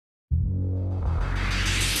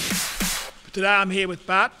Today I'm here with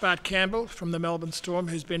Bart Campbell from the Melbourne Storm,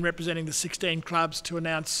 who's been representing the 16 clubs to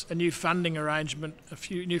announce a new funding arrangement,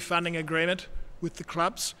 new funding agreement with the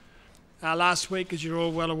clubs. Last week, as you're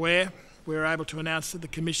all well aware, we were able to announce that the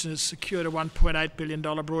Commission has secured a $1.8 billion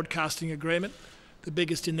broadcasting agreement, the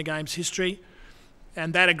biggest in the game's history.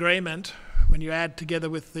 And that agreement, when you add together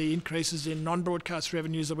with the increases in non-broadcast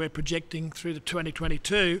revenues that we're projecting through to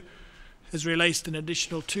 2022, has released an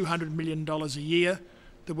additional $200 million a year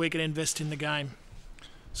that we can invest in the game.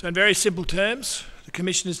 So in very simple terms, the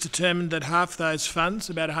Commission has determined that half those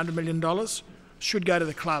funds, about $100 million, should go to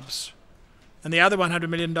the clubs. And the other $100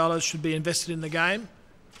 million should be invested in the game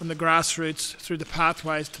from the grassroots through the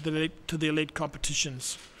pathways to the elite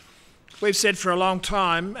competitions. We've said for a long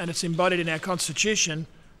time, and it's embodied in our Constitution,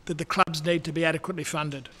 that the clubs need to be adequately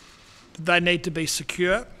funded, that they need to be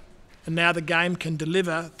secure, and now the game can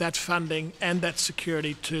deliver that funding and that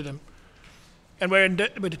security to them. And we're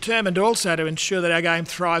determined also to ensure that our game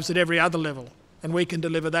thrives at every other level, and we can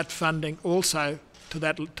deliver that funding also to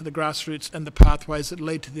the grassroots and the pathways that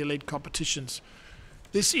lead to the elite competitions.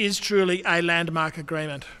 This is truly a landmark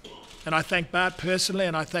agreement, and I thank Bart personally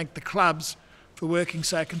and I thank the clubs for working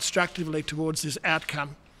so constructively towards this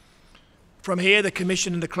outcome. From here, the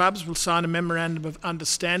Commission and the clubs will sign a memorandum of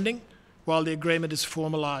understanding while the agreement is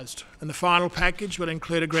formalised, and the final package will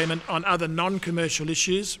include agreement on other non-commercial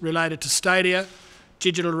issues related to stadia,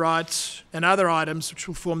 digital rights and other items which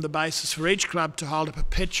will form the basis for each club to hold a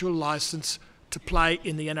perpetual licence to play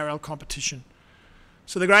in the NRL competition.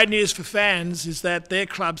 So the great news for fans is that their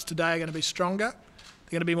clubs today are going to be stronger,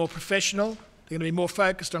 they're going to be more professional, they're going to be more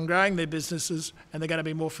focused on growing their businesses, and they're going to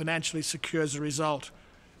be more financially secure as a result.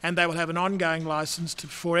 And they will have an ongoing licence to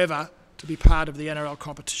forever to be part of the NRL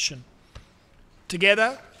competition.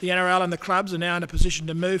 Together, the NRL and the clubs are now in a position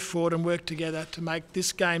to move forward and work together to make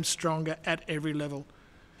this game stronger at every level.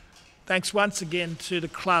 Thanks once again to the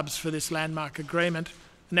clubs for this landmark agreement.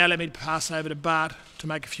 Now let me pass over to Bart to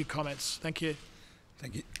make a few comments. Thank you.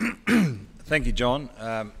 Thank you. Thank you, John.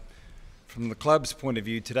 From the club's point of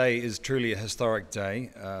view, today is truly a historic day.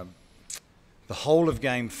 The whole of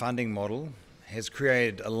game funding model has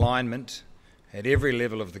created alignment at every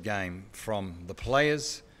level of the game, from the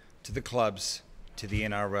players to the clubs to the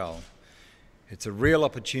NRL. It's a real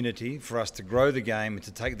opportunity for us to grow the game and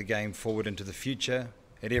to take the game forward into the future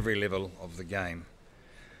at every level of the game.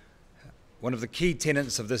 One of the key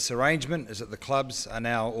tenets of this arrangement is that the clubs are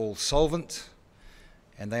now all solvent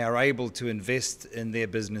and they are able to invest in their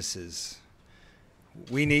businesses.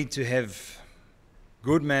 We need to have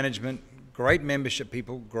good management, great membership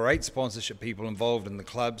people, great sponsorship people involved in the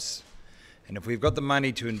clubs, and if we've got the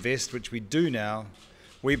money to invest, which we do now,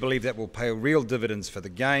 we believe that will pay real dividends for the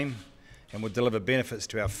game and will deliver benefits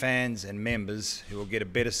to our fans and members who will get a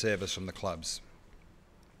better service from the clubs.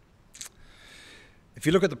 If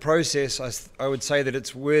you look at the process, I would say that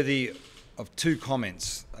it's worthy of two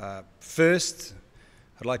comments. First,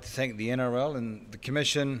 I'd like to thank the NRL and the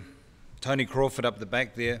Commission, Tony Crawford up the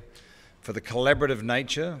back there, for the collaborative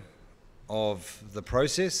nature of the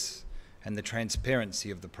process and the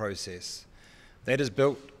transparency of the process. That has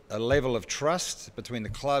built a level of trust between the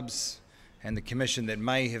clubs and the Commission that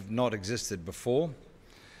may have not existed before.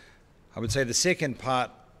 I would say the second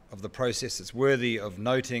part of the process that's worthy of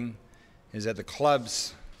noting is that the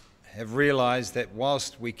clubs have realised that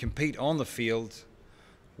whilst we compete on the field,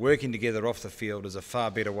 working together off the field is a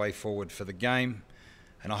far better way forward for the game,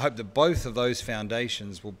 and I hope that both of those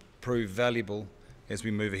foundations will prove valuable as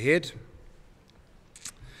we move ahead.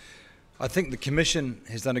 I think the Commission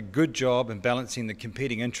has done a good job in balancing the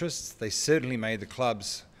competing interests. They certainly made the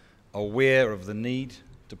clubs aware of the need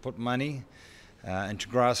to put money into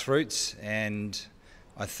grassroots, and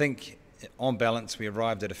I think on balance we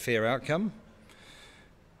arrived at a fair outcome.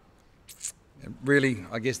 Really,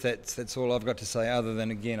 I guess that's all I've got to say, other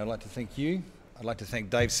than, again, I'd like to thank you. I'd like to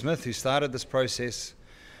thank Dave Smith, who started this process,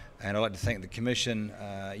 and I'd like to thank the Commission.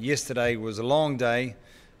 Yesterday was a long day,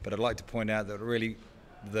 but I'd like to point out that really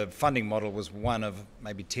the funding model was one of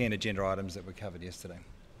maybe 10 agenda items that were covered yesterday.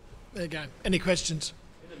 There you go. Any questions?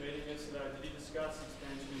 In the meeting yesterday, did you discuss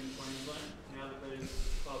expansion in Queensland now that these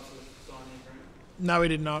clubs have signed the agreement? No, we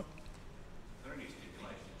did not. Are there any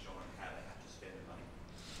stipulations on how they have to spend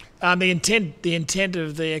the money? The intent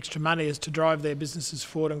of the extra money is to drive their businesses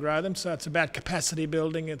forward and grow them. So it's about capacity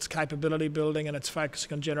building, it's capability building, and it's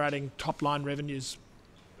focusing on generating top-line revenues.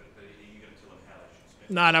 But are you going to tell them how they should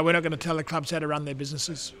spend? No, we're not going to tell the clubs how to run their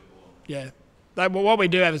businesses. Yeah. What we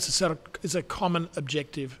do have is a common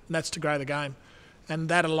objective, and that's to grow the game. And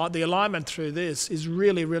that the alignment through this is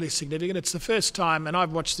really, really significant. It's the first time, and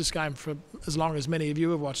I've watched this game for as long as many of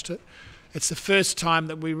you have watched it, it's the first time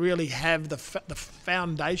that we really have the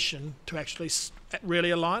foundation to actually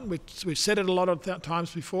really align. We've said it a lot of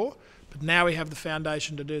times before, but now we have the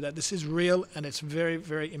foundation to do that. This is real and it's very,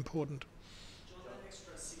 very important. John, that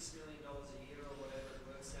extra $6 million a year or whatever it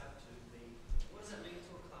works out to be, what does that mean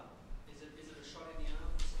to a club? Is it a shot in the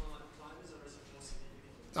arm for someone like the Tigers, or is it more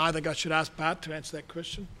significant? I think I should ask Bart to answer that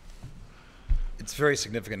question. It's very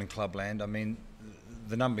significant in clubland. I mean,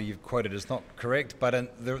 the number you've quoted is not correct,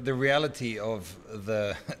 but the reality of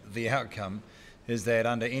the outcome is that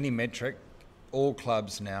under any metric, all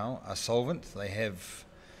clubs now are solvent. They have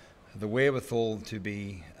the wherewithal to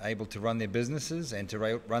be able to run their businesses and to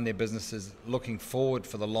run their businesses looking forward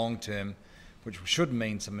for the long term, which should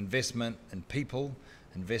mean some investment in people,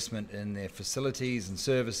 investment in their facilities and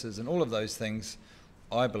services, and all of those things,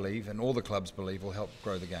 I believe, and all the clubs believe, will help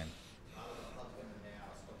grow the game.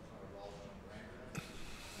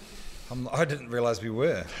 I didn't realise we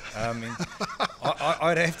were. I mean,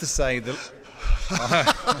 I'd have to say that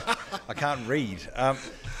I can't read.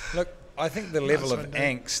 Look, I think the level of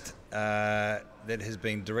angst that has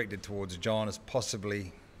been directed towards John is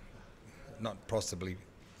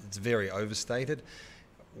it's very overstated.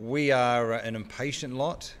 We are an impatient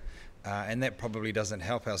lot, and that probably doesn't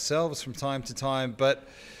help ourselves from time to time, but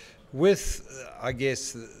with, I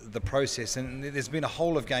guess, the process, and there's been a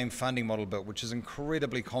whole of game funding model built, which is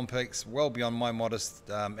incredibly complex, well beyond my modest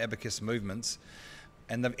abacus movements,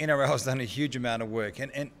 and the NRL has done a huge amount of work.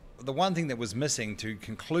 And the one thing that was missing to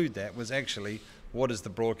conclude that was actually, what is the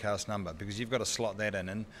broadcast number? Because you've got to slot that in,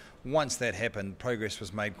 and once that happened, progress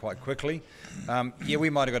was made quite quickly. Yeah, we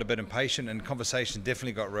might have got a bit impatient, and conversation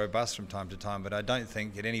definitely got robust from time to time, but I don't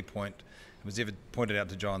think at any point it was ever pointed out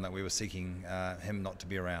to John that we were seeking him not to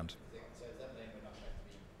be around. So does that mean we're not going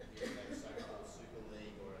to be hearing a so-called Super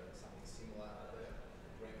League or something similar? The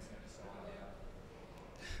agreement's going to be signed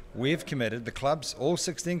out? We've committed, the clubs, all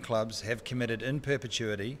 16 clubs have committed in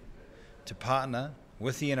perpetuity to partner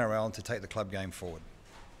with the NRL to take the club game forward.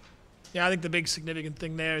 Yeah, I think the big significant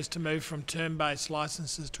thing there is to move from term-based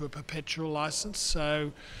licences to a perpetual licence.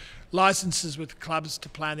 So licences with clubs to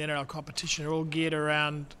play in the NRL competition are all geared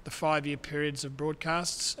around the 5-year periods of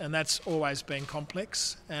broadcasts, and that's always been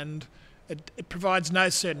complex, and it provides no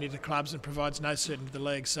certainty to clubs and provides no certainty to the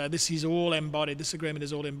league. So this is all embodied, this agreement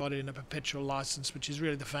is all embodied in a perpetual licence, which is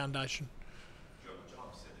really the foundation. John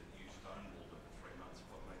said that you stonewalled it for 3 months.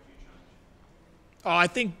 What made you change? Oh, I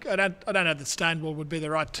think I don't know that stonewall would be the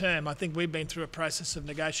right term. I think we've been through a process of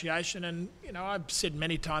negotiation, and I've said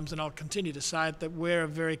many times, and I'll continue to say it, that we're a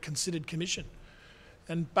very considered commission.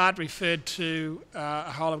 And Bart referred to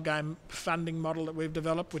a whole of game funding model that we've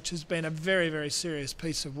developed, which has been a very, very serious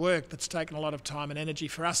piece of work that's taken a lot of time and energy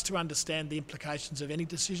for us to understand the implications of any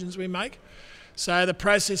decisions we make. So the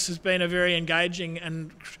process has been a very engaging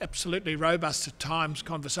and absolutely robust at times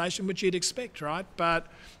conversation, which you'd expect, right? But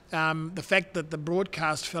the fact that the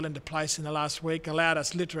broadcast fell into place in the last week allowed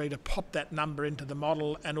us literally to pop that number into the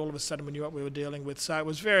model, and all of a sudden we knew what we were dealing with. So it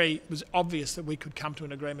was obvious that we could come to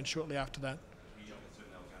an agreement shortly after that.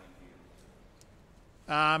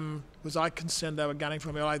 Was I concerned they were gunning for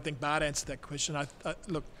me? Well, I think Bart answered that question.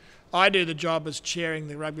 Look, I do the job as chairing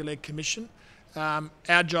the Rugby League Commission.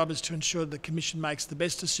 Our job is to ensure the Commission makes the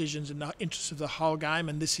best decisions in the interests of the whole game,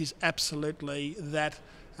 and this is absolutely that,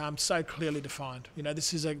 so clearly defined.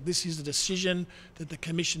 This is a decision that the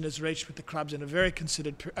Commission has reached with the clubs in over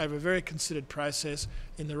a very considered process,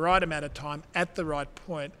 in the right amount of time, at the right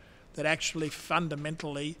point, that actually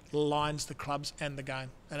fundamentally aligns the clubs and the game,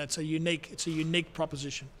 and it's a unique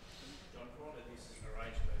proposition. John, for all of this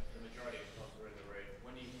arrangement, the majority of clubs are in the red.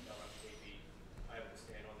 When do you think they'll actually be able to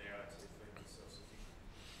stand on their own to be self-sufficient?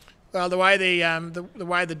 Well, the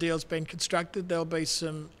way the deal's been constructed, there'll be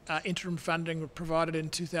some interim funding provided in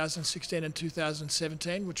 2016 and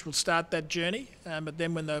 2017, which will start that journey. But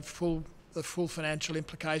then, when the full financial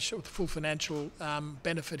implication, or the full financial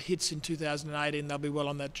benefit hits in 2018, they'll be well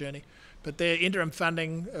on that journey. But their interim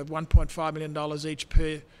funding of $1.5 million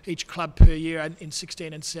each club per year in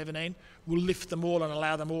 16 and 17 will lift them all and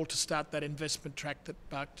allow them all to start that investment track that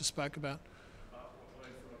Bart just spoke about. From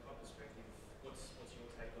a club perspective, what's your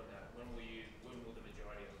take on that? When will the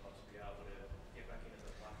majority of clubs be able to get back into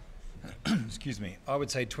the play? Excuse me. I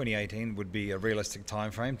would say 2018 would be a realistic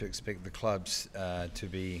time frame to expect the clubs to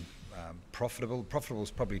be profitable. Profitable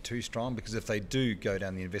is probably too strong, because if they do go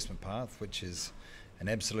down the investment path, which is an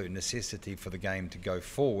absolute necessity for the game to go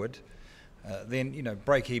forward, then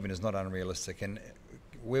break even is not unrealistic, and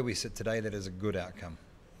where we sit today, that is a good outcome.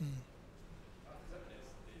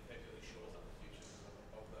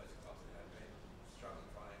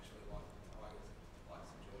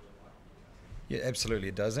 Yeah, absolutely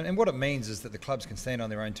it does. And what it means is that the clubs can stand on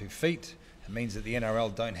their own 2 feet. It means that the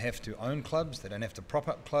NRL don't have to own clubs, they don't have to prop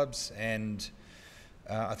up clubs, and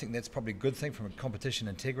I think that's probably a good thing from a competition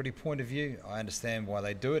integrity point of view. I understand why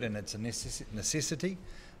they do it, and it's a necessity.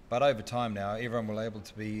 But over time now, everyone will be able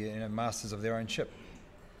to be masters of their own ship.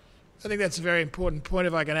 I think that's a very important point.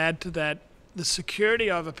 If I can add to that, the security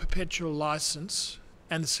of a perpetual licence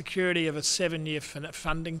and the security of a 7-year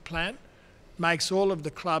funding plan makes all of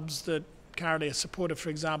the clubs that currently are supported, for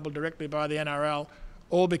example, directly by the NRL,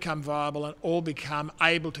 all become viable and all become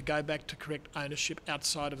able to go back to correct ownership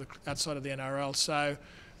outside of the NRL. So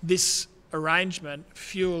this arrangement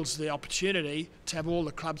fuels the opportunity to have all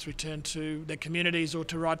the clubs return to their communities or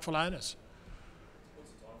to rightful owners.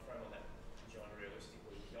 What's the time frame on that, John,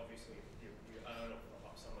 realistically? Obviously, you own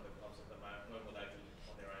some of the clubs at the moment. When will they be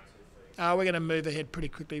on their own 2 feet? We're going to move ahead pretty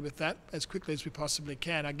quickly with that, as quickly as we possibly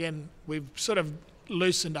can. Again, we've sort of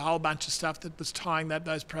loosened a whole bunch of stuff that was tying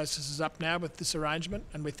those processes up now with this arrangement,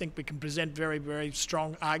 and we think we can present very, very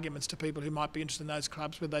strong arguments to people who might be interested in those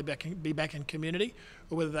clubs, whether they be back in community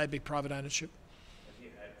or whether they be private ownership. Have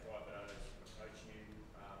you had private owners approach you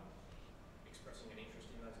expressing an interest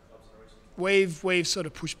in those clubs in recent times? We've sort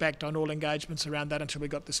of pushed back on all engagements around that until we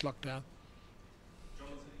got this locked down. John,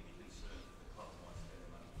 is there any concern that the clubs might spend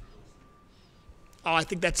the money frivolously? I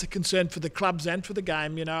think that's a concern for the clubs and for the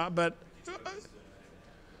game, but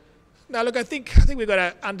no, look, I think we've got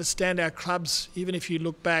to understand our clubs. Even if you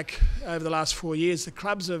look back over the last 4 years, the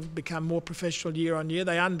clubs have become more professional year on year.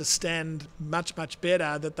 They understand much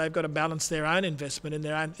better that they've got to balance their own investment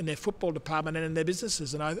in their football department and in their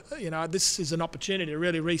businesses. And this is an opportunity to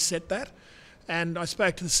really reset that. And I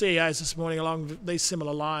spoke to the CEOs this morning along these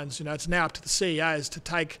similar lines. It's now up to the CEOs to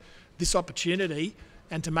take this opportunity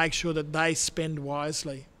and to make sure that they spend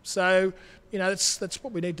wisely. So, that's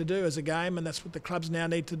what we need to do as a game, and that's what the clubs now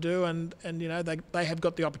need to do. And they have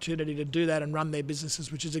got the opportunity to do that and run their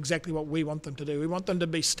businesses, which is exactly what we want them to do. We want them to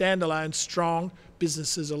be standalone, strong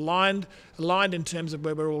businesses, aligned in terms of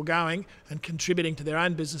where we're all going, and contributing to their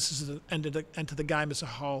own businesses and to the game as a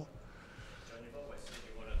whole. John, you've always said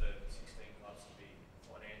you wanted the 16 clubs to be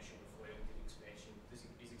financial before you look at expansion. Is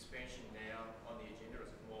expansion now on the agenda, or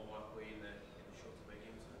is it more likely in the short to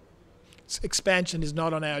medium term? Expansion is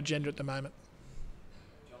not on our agenda at the moment.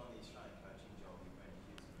 John, the Australian coaching job, you've been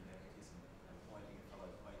accused of nepotism and appointing a fellow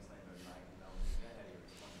Queenslander and making Melbourne. How do you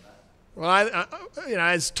respond to that? Well,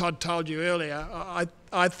 as Todd told you earlier,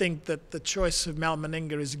 I think that the choice of Mal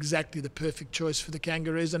Meninga is exactly the perfect choice for the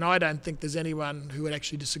Kangaroos, and I don't think there's anyone who would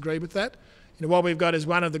actually disagree with that. What we've got is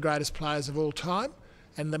one of the greatest players of all time,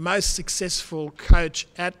 and the most successful coach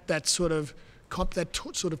at that sort of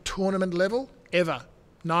tournament level ever.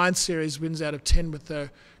 9 series wins out of 10 with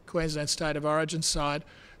the Queensland State of Origin side.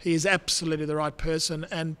 He is absolutely the right person.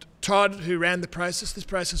 And Todd, who ran the process, this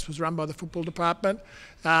process was run by the football department.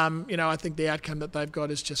 I think the outcome that they've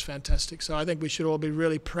got is just fantastic. So I think we should all be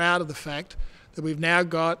really proud of the fact that we've now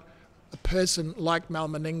got a person like Mal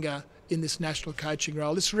Meninga in this national coaching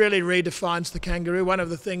role. This really redefines the Kangaroo. One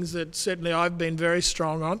of the things that certainly I've been very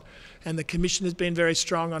strong on, and the Commission has been very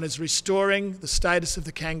strong on, is restoring the status of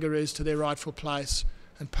the Kangaroos to their rightful place.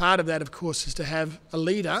 And part of that, of course, is to have a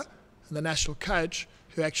leader and the national coach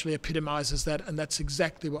who actually epitomises that, and that's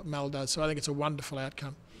exactly what Mal does. So I think it's a wonderful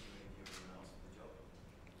outcome.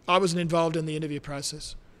 I wasn't involved in the interview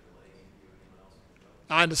process.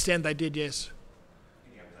 I understand they did, yes.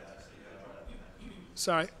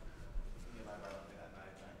 Sorry?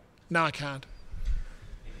 No, I can't.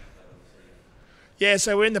 Yeah,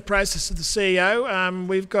 so we're in the process of the CEO.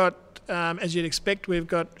 We've got, as you'd expect,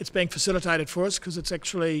 it's being facilitated for us because it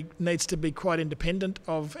actually needs to be quite independent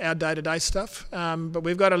of our day-to-day stuff. But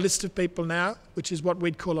we've got a list of people now, which is what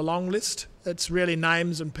we'd call a long list. It's really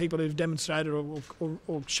names and people who've demonstrated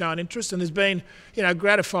or shown interest. And there's been,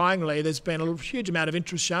 gratifyingly, there's been a huge amount of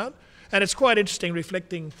interest shown. And it's quite interesting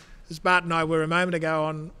reflecting, as Bart and I were a moment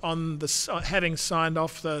ago, on having signed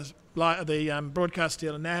off the broadcast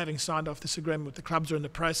deal and now having signed off this agreement with the clubs, are in the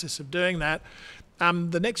process of doing that.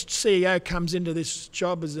 The next CEO comes into this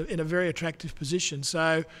job in a very attractive position.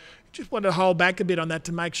 So just want to hold back a bit on that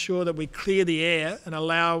to make sure that we clear the air and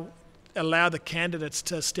allow the candidates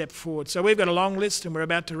to step forward. So we've got a long list and we're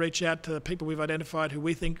about to reach out to the people we've identified who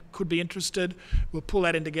we think could be interested. We'll pull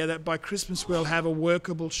that in together. By Christmas we'll have a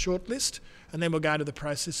workable shortlist and then we'll go into the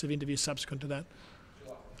process of interviews subsequent to that.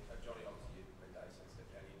 Johnny, obviously you've been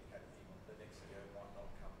stepped out, you had the next CEO might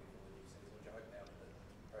not come before the new season. Would you hope now that the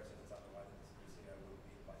process is underway that this new CEO will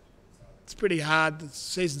be in place before the start? It's pretty hard. The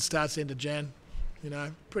season starts end of Jan.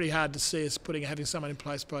 Pretty hard to see us having someone in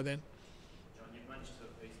place by then. John, you've managed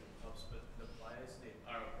to appease the clubs, but the players, the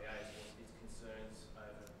RLPA is concerned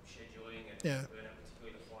Yeah.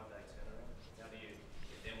 particularly the 5-day turnaround? How do you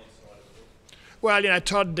get them on the side of the book? Well, you know,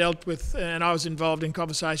 Todd dealt with, and I was involved in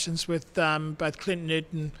conversations with both Clint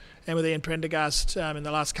Newton and with Ian Prendergast in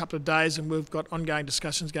the last couple of days, and we've got ongoing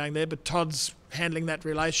discussions going there. But Todd's handling that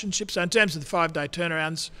relationship. So in terms of the 5-day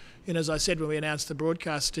turnarounds, you know, as I said when we announced the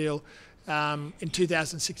broadcast deal, in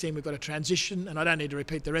 2016 we've got a transition, and I don't need to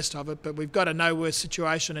repeat the rest of it, but we've got a no worse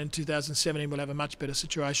situation. In 2017 we'll have a much better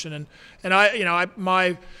situation, and I, you know,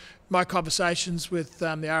 my conversations with the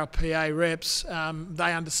RLPA reps,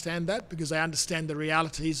 they understand that because they understand the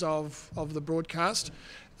realities of the broadcast.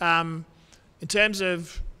 In terms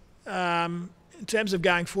of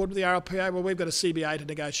going forward with the RLPA, well, we've got a CBA to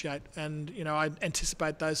negotiate, and you know, I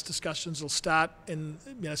anticipate those discussions will start in,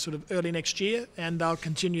 you know, sort of early next year, and they'll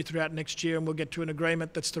continue throughout next year, and we'll get to an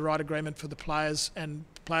agreement that's the right agreement for the players and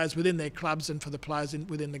players within their clubs and for the players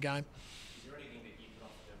within the game. Is there anything that you can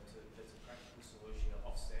offer them that's a practical solution to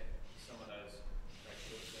offset some of those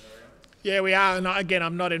short turnarounds? Yeah, we are, and again,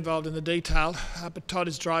 I'm not involved in the detail, but Todd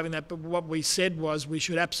is driving that. But what we said was we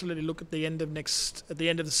should absolutely look at the end of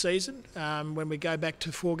the season, when we go back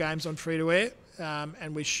to 4 games on free to air, and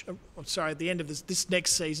at the end of this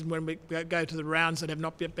next season when we go to the rounds that have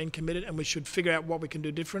not yet been committed, and we should figure out what we can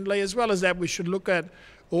do differently. As well as that, we should look at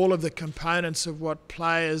all of the components of what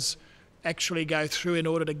players actually go through in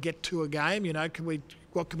order to get to a game. You know,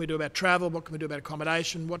 what can we do about travel? What can we do about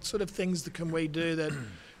accommodation? What sort of things can we do that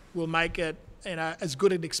will make it, you know, as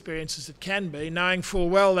good an experience as it can be, knowing full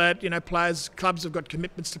well that, you know, clubs have got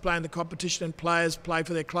commitments to play in the competition and players play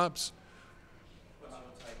for their clubs. What's your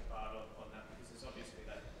take, Bart, on that? Because there's obviously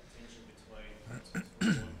that tension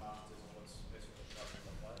between broadcasters and what's best for the club and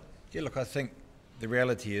the players. Yeah, look, I think the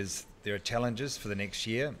reality is there are challenges for the next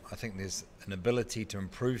year. I think there's an ability to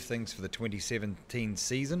improve things for the 2017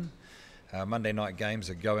 season. Monday night games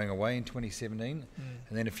are going away in 2017.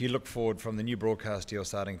 And then if you look forward from the new broadcast deal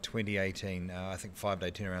starting 2018, I think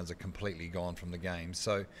 5-day turnarounds are completely gone from the game.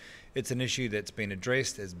 So it's an issue that's been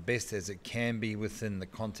addressed as best as it can be within the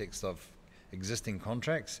context of existing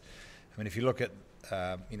contracts. I mean, if you look at,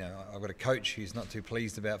 you know, I've got a coach who's not too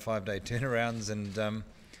pleased about 5-day turnarounds, and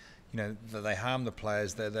you know, they harm the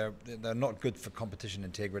players. They're not good for competition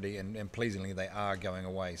integrity, and pleasingly they are going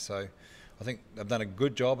away. So I think they've done a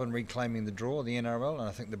good job in reclaiming the draw, the NRL, and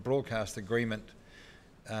I think the broadcast agreement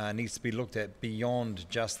needs to be looked at beyond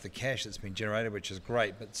just the cash that's been generated, which is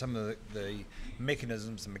great, but some of the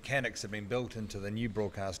mechanisms and mechanics that have been built into the new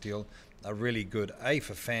broadcast deal are really good, A,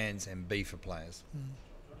 for fans and B, for players.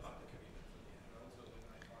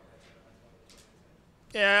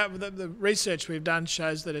 Yeah, the research we've done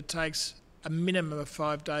shows that it takes a minimum of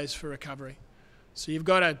 5 days for recovery. So you've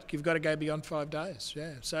got to go beyond 5 days.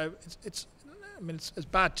 Yeah. So it's as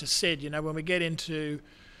Bart just said, you know, when we get into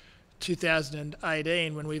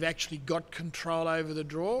 2018, when we've actually got control over the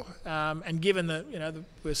draw, and given that, you know,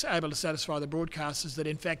 we're able to satisfy the broadcasters that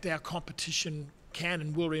in fact our competition can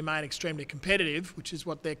and will remain extremely competitive, which is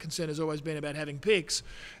what their concern has always been about having picks.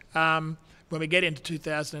 When we get into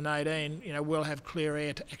 2018, you know, we'll have clear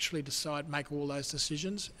air to actually make all those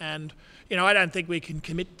decisions. And, you know, I don't think we can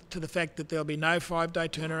commit to the fact that there'll be no 5-day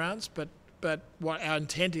turnarounds, but what our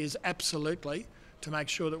intent is absolutely to make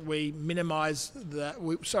sure that we minimise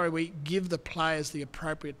we give the players the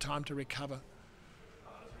appropriate time to recover.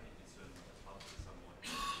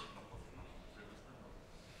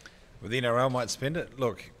 Well, the NRL might spend it.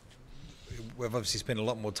 Look, we've obviously spent a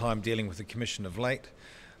lot more time dealing with the Commission of late.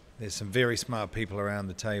 There's some very smart people around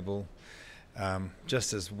the table.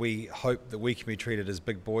 Just as we hope that we can be treated as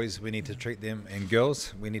big boys, we need to treat them, and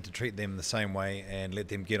girls, we need to treat them the same way and let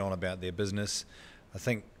them get on about their business. I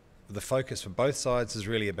think the focus for both sides is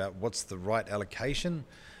really about what's the right allocation.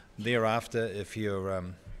 Thereafter, if you're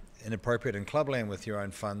inappropriate in clubland with your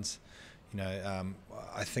own funds, you know,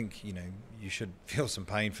 I think, you know, you should feel some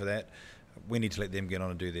pain for that. We need to let them get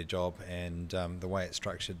on and do their job, and the way it's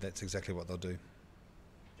structured, that's exactly what they'll do.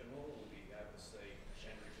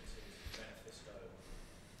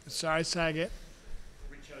 Sorry, say again.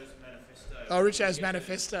 Richo's manifesto. Oh, Richo's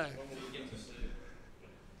manifesto. When will we get to see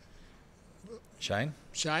it? Shane?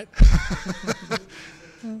 Shane?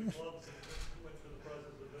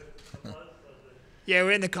 Yeah,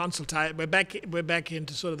 we're in the consultation. We're back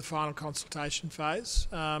into sort of the final consultation phase.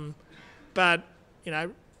 But, you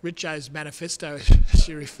know, Richo's manifesto, as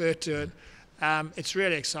you refer to it, it's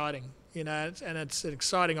really exciting, you know, and it's an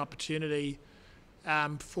exciting opportunity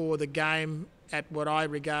for the game at what I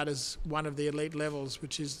regard as one of the elite levels,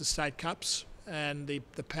 which is the state cups, and the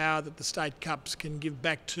power that the state cups can give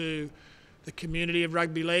back to the community of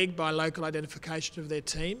rugby league by local identification of their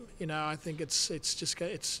team. You know, I think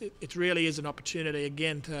it really is an opportunity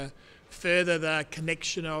again further the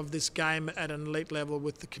connection of this game at an elite level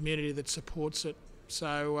with the community that supports it.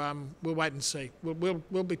 So we'll wait and see.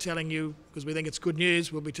 We'll be telling you, because we think it's good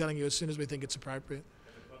news, we'll be telling you as soon as we think it's appropriate.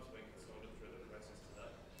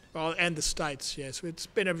 Well, and the states, yes. It's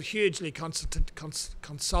been a hugely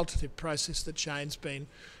consultative process that Shane's been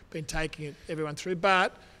taking everyone through.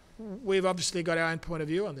 But we've obviously got our own point of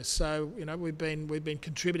view on this. So, you know, we've been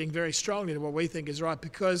contributing very strongly to what we think is right,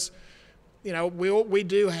 because, you know, we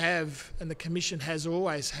do have, and the Commission has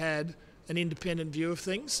always had, an independent view of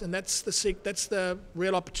things, and that's the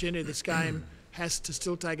real opportunity this game has to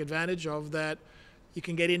still take advantage of, that you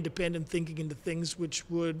can get independent thinking into things which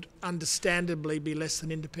would understandably be less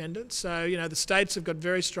than independent. So, you know, the states have got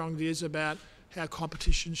very strong views about how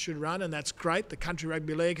competitions should run, and that's great. The Country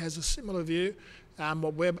Rugby League has a similar view.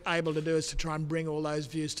 What we're able to do is to try and bring all those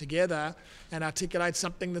views together and articulate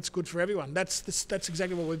something that's good for everyone. That's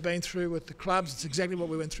exactly what we've been through with the clubs. It's exactly what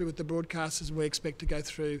we went through with the broadcasters, and we expect to go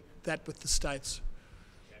through that with the states.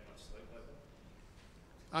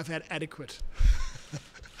 I've had adequate.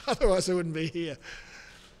 Otherwise I wouldn't be here.